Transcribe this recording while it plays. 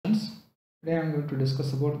Today I am going to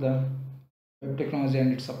discuss about the web technology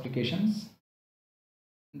and its applications.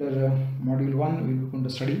 Under module 1, we are going to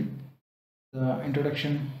study the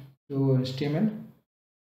introduction to HTML,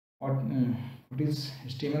 what is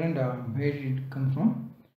HTML and where it comes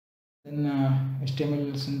from. Then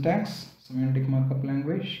HTML syntax, semantic markup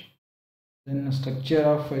language, then structure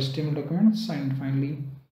of HTML documents, and finally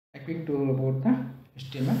a quick tour about the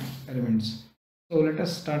HTML elements. So let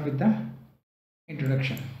us start with the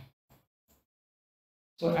introduction.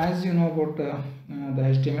 So as you know about the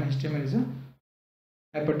HTML is a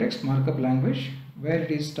hypertext markup language where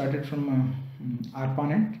it is started from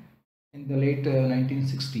ARPANET in the late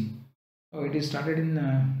 1960. So it is started in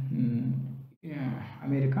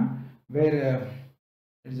America, where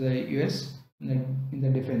it is the US in the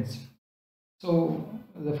defense. So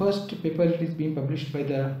the first paper it is being published by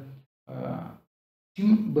the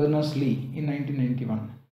Tim Berners-Lee in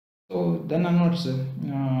 1991. So then onwards,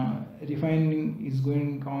 refining is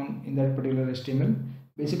going on in that particular HTML.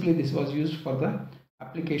 Basically, this was used for the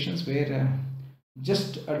applications where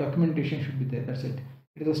just a documentation should be there. That's it.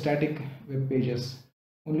 It is a static web pages.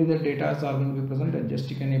 Only the data are going to be present, and just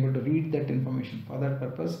you can able to read that information. For that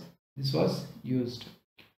purpose, this was used,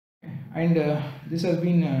 and this has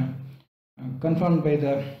been confirmed by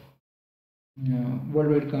the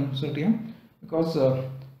World Wide Consortium, because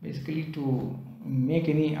basically to make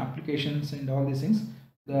any applications and all these things,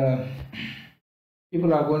 the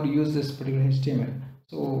people are going to use this particular HTML.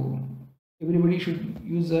 So everybody should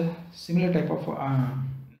use a similar type of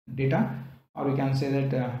data, or we can say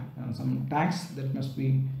that some tags that must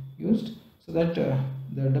be used, so that the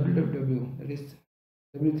WWW, that is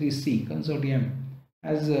W3C consortium,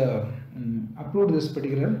 has approved this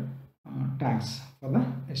particular tags for the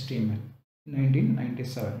HTML in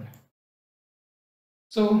 1997.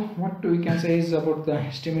 So what we can say is about the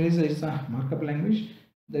HTML is a markup language.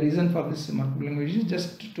 The reason for this markup language is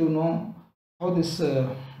just to know how this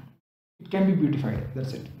it can be beautified.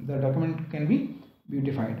 That's it. The document can be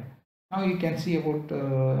beautified. Now you can see about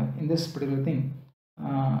in this particular thing,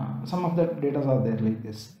 some of the data are there like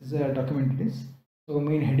this. This is a document it is. So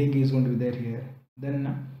main heading is going to be there here.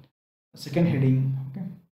 Then second heading, okay.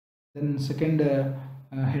 Then second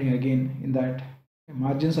heading again in that,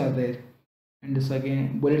 margins are there, and this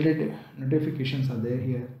again bulleted notifications are there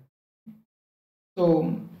here.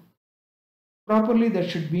 So properly that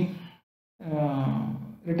should be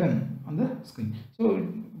written on the screen. So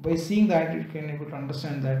by seeing that, you can able to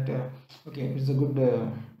understand that okay, it's a good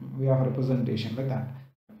way of representation like that.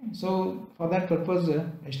 Okay. So for that purpose,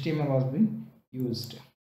 HTML was being used.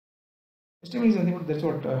 HTML is nothing but that's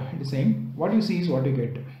what it is saying. What you see is what you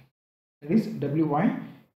get. That is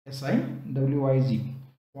WYSI,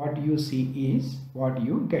 what you see is what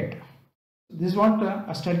you get. This is what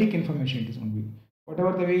a static information it is going to be.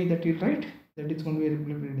 Whatever the way that you write, that is going to be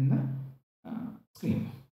reflected in the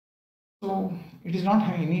screen. So it is not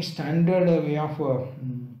having any standard way of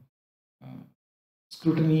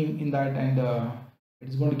scrutiny in that, and it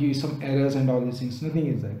is going to give you some errors and all these things. Nothing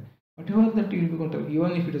is there. Whatever that you will be going to,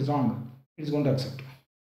 even if it is wrong, it is going to accept.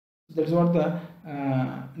 That is what the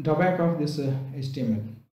drawback of this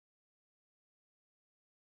HTML.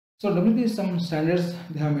 So WP is some standards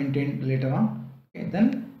they have maintained later on. Okay,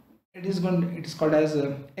 then it is called as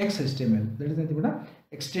XHTML. That is nothing but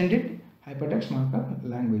extended hypertext markup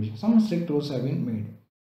language. Some strict rules have been made.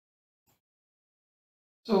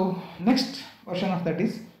 So next version of that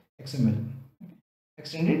is XML,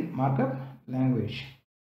 extended markup language.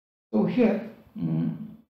 So here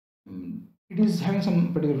it is having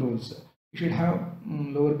some particular rules. You should have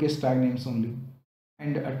lowercase tag names only,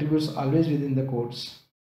 and attributes always within the quotes,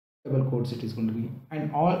 double quotes it is going to be,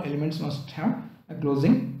 and all elements must have a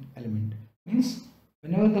closing element. Means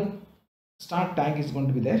whenever the start tag is going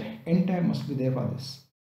to be there, end tag must be there for this.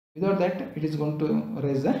 Without that, it is going to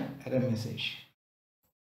raise the error message.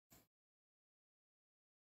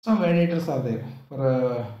 Some validators are there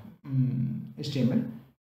for HTML,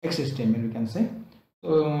 XHTML we can say. So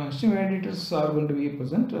HTML validators are going to be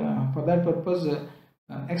present. For that purpose,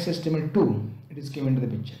 XHTML2 it is came into the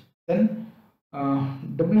picture. Then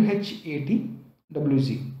WHAT-WG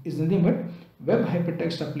is nothing but Web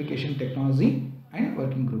Hypertext Application Technology and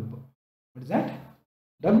Working Group. What is that?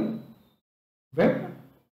 Web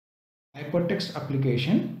Hypertext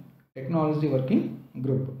Application Technology Working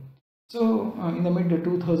Group. So in the mid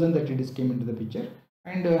 2000 that it is came into the picture,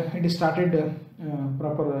 and it started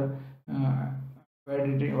proper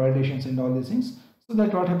validations and all these things. So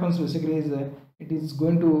that what happens basically is it is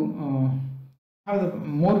going to have the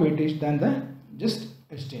more weightage than the just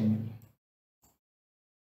HTML.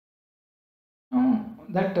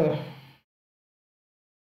 That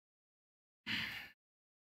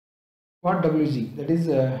what WG, that is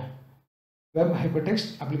Web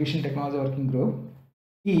Hypertext Application Technology Working Group,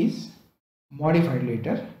 is modified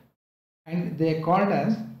later and they are called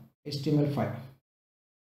as HTML5.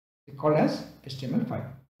 They called as HTML5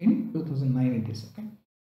 in 2009 it is. Okay,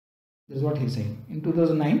 this is what he is saying. In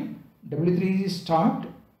 2009 W3 stopped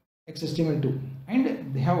XHTML2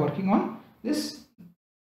 and they have working on this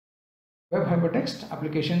Web Hypertext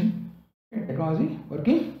Application Technology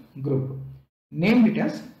Working Group, named it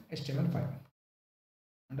as HTML5.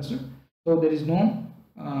 Understood? So there is no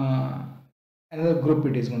another group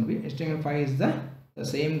it is going to be. HTML5 is the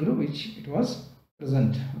same group which it was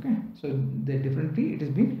present. Okay, so they differently it is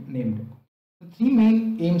being named. The three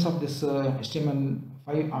main aims of this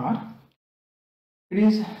HTML5 are: it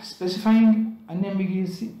is specifying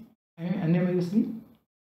unambiguously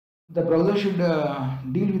the browser should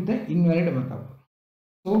deal with the invalid markup.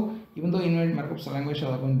 So even though invalid markups language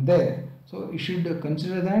are there, so you should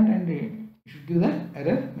consider that and you should give the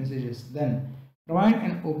error messages. Then provide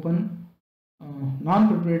an open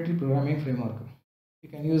non-proprietary programming framework. You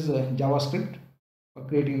can use JavaScript for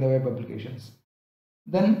creating the web applications.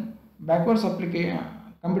 Then backwards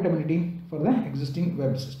compatibility for the existing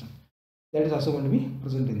web system, that is also going to be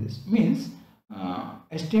present in this. Means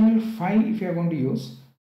HTML5, if you are going to use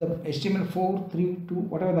the HTML4, 3, 2,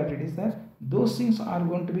 whatever that it is there, those things are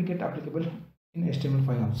going to be get applicable in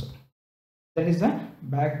HTML5 also. That is the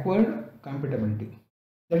backward compatibility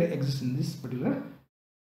that exists in this particular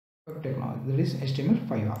web technology, that is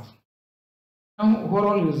HTML5 also. Now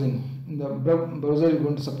overall using the browser is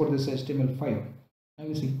going to support this HTML5. Now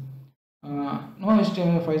you see no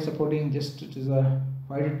HTML5 supporting, just it is a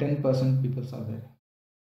 5 to 10% people are there.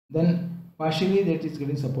 Then partially that is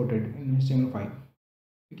getting supported in HTML5.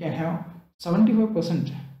 You can have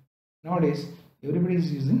 75%. Nowadays everybody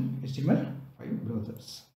is using HTML5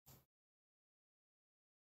 browsers.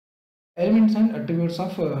 Elements and attributes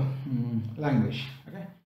of language. Okay,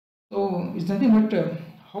 so it's nothing but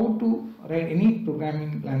how to write any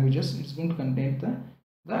programming languages. It's going to contain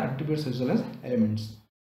the attributes as well as elements.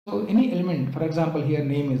 So any element, for example here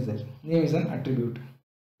name is there, name is an attribute.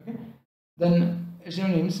 Okay, then HTML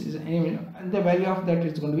names is an element and the value of that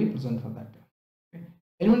is going to be present for that. Okay.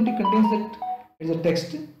 Element contains that it is a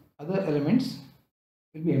text, other elements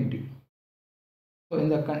will be empty. So in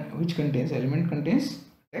the which contains, element contains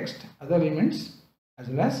text, other elements as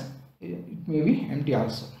well as it may be empty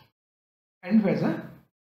also. And where's a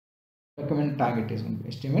document tag, it is going to be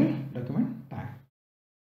HTML document tag.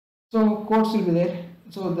 So quotes will be there.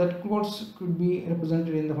 So that quotes could be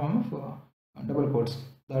represented in the form of double quotes.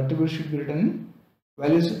 The attributes should be written,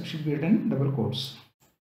 values should be written double quotes.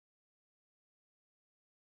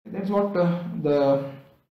 That's what the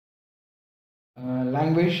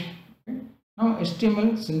language. Okay. Now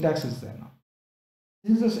HTML syntax is there now.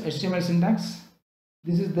 This is HTML syntax.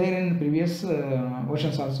 This is there in previous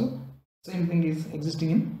versions also. Same thing is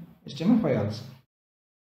existing in HTML5 also.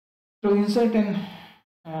 To insert an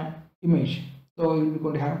image, so you will be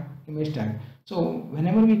going to have image tag. So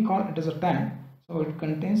whenever we call it as a tag, so it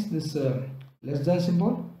contains this less than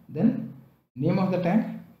symbol, then name of the tag,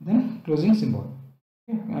 then closing symbol,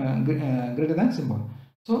 okay, greater than symbol.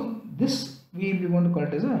 So this we will be going to call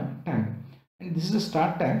it as a tag, and this is a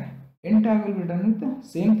start tag. End tag will be done with the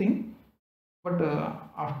same thing, but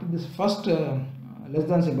after this first less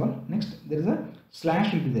than symbol, next there is a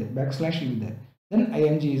slash will be there, backslash will be there, then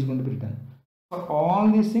img is going to be written. For all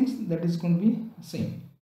these things, that is going to be same.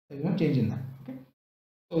 There is no change in that. Okay.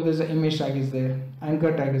 So there is an image tag is there,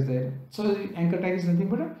 anchor tag is there. So the anchor tag is nothing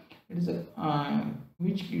but it is a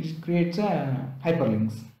which it creates a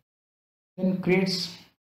hyperlinks. Then creates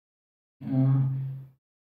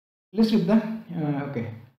list with the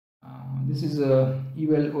okay. This is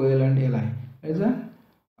eval, ol, and li. There is a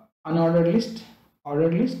unordered list,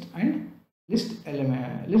 ordered list, and list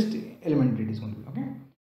element. List element it is going to be. Okay.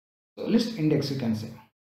 So list index you can say.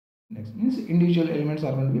 Index means individual elements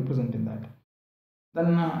are going to be present in that.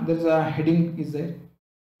 Then there is a heading is there.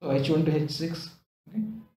 So h1 to h6. Okay.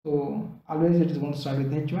 So always it is going to start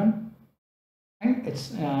with h1 and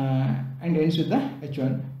it's and ends with the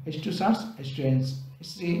h1. h2 starts, h2 ends,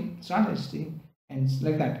 h3 starts, h3 ends,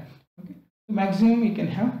 like that. Okay. So maximum you can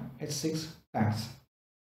have h6 tags.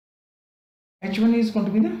 h1 is going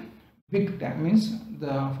to be the big tag, means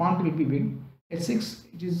the font will be big. h6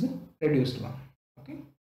 it is reduced one. Okay.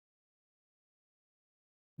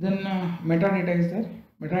 Then metadata is there.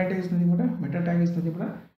 Metadata is nothing but meta tag is nothing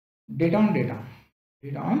but data on data,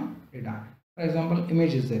 data on data. For example,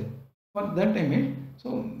 image is there. For that image, so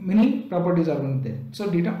many properties are going to be there. So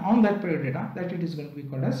data on that data, that it is going to be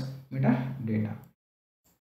called as metadata.